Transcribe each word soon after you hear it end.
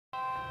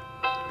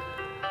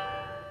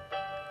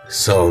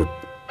So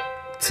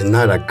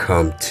tonight I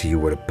come to you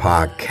with a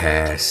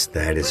podcast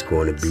that is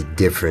going to be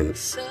different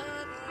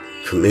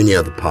from any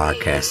other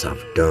podcast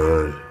I've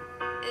done.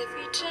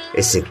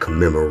 It's in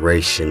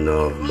commemoration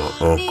of my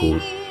uncle,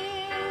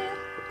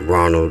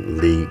 Ronald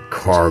Lee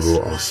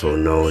Cargill, also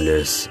known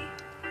as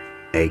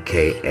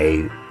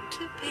AKA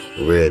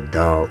Red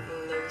Dog.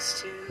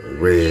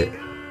 Red.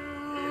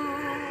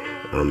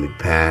 He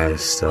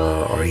passed,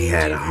 or he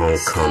had a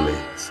homecoming.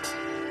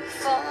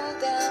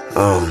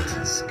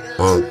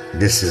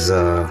 This is,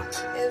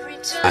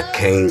 I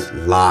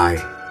can't lie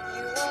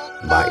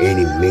by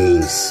any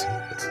means.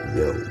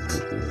 You know,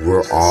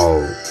 we're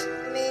all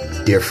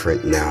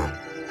different now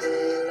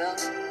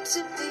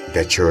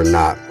that you're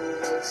not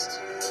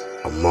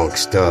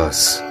amongst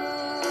us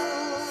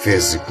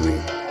physically.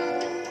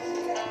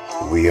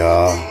 We're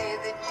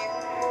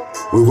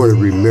going to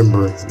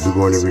remember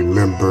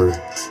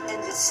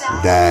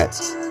that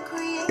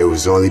it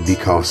was only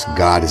because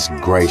God is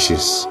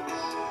gracious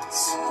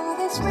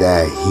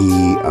that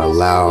He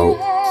allowed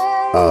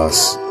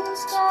us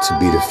to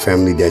be the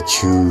family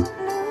that you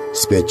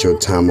spent your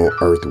time on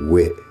earth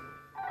with.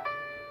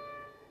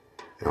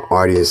 Now,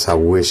 audience, I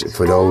wish,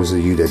 for those of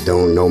you that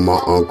don't know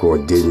my uncle or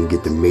didn't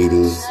get to meet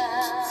him,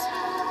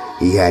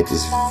 he had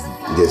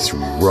this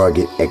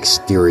rugged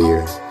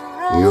exterior,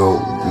 you know,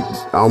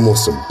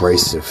 almost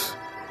abrasive,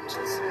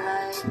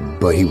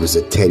 but he was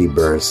a teddy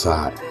bear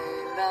inside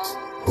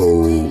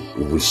who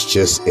was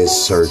just in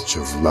search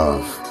of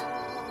love.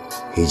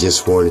 He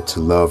just wanted to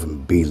love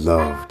and be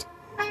loved.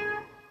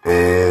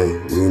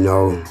 And, you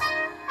know,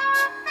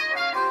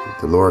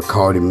 the Lord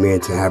called him in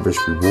to have his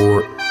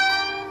reward.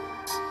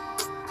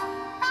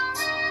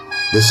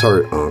 This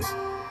hurt,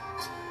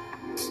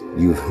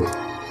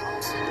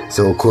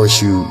 So, of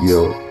course, you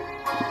know,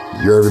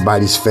 you're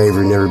everybody's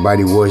favorite and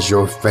everybody was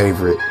your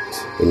favorite.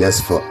 And that's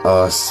for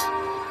us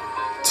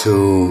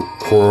to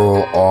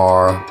quarrel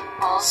or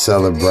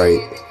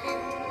celebrate.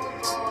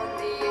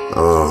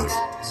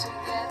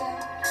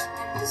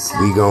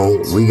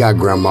 We got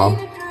grandma.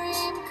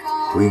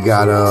 We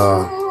got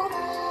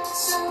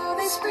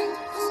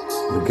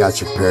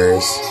your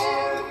parents.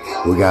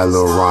 We got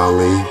little Ron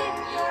Lee.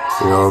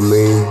 You know what I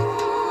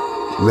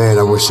mean? Man,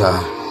 I wish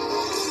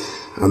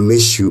I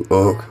miss you,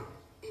 Unc.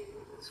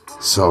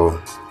 So,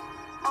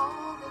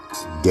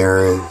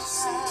 Darren,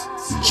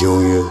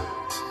 Junior,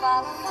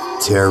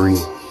 Terry,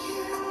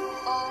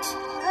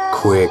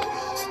 Quick,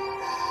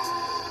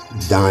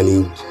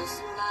 Donnie,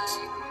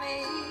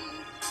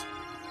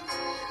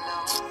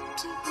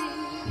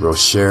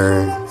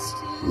 Rochelle,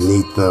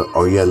 Nitha,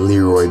 oh yeah,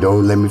 Leroy.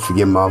 Don't let me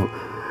forget my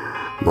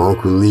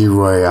Uncle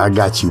Leroy. I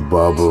got you,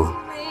 Bubba.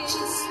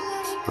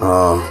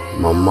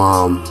 My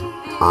mom,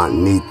 Aunt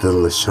Nitha,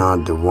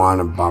 LaShawn,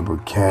 Dewana, Barbara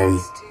Kay.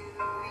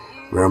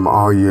 Grandma,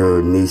 all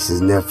your nieces,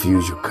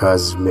 nephews, your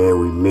cousins, man,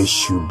 we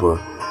miss you, but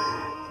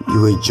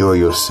you enjoy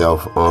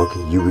yourself,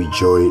 Uncle. You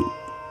enjoy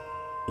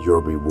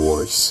your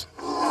rewards.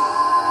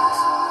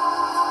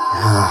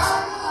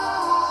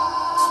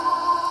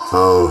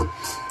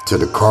 To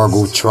the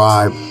Cargill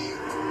tribe,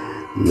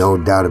 no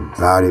doubt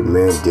about it,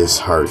 man, this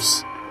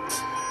hurts.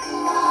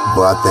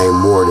 But I think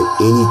more than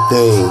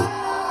anything,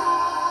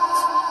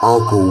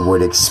 Uncle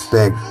would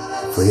expect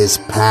for his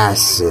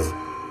passing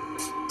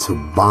to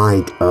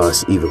bind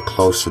us even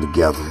closer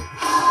together.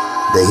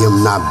 That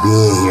him not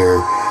being here,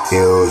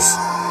 it was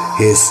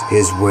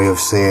his way of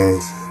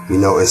saying, you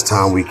know, it's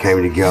time we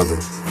came together.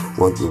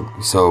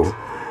 So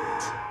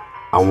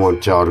I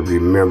want y'all to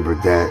remember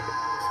that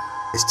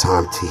it's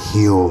time to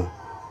heal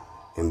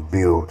and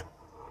build.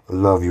 I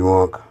love you,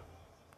 Uncle.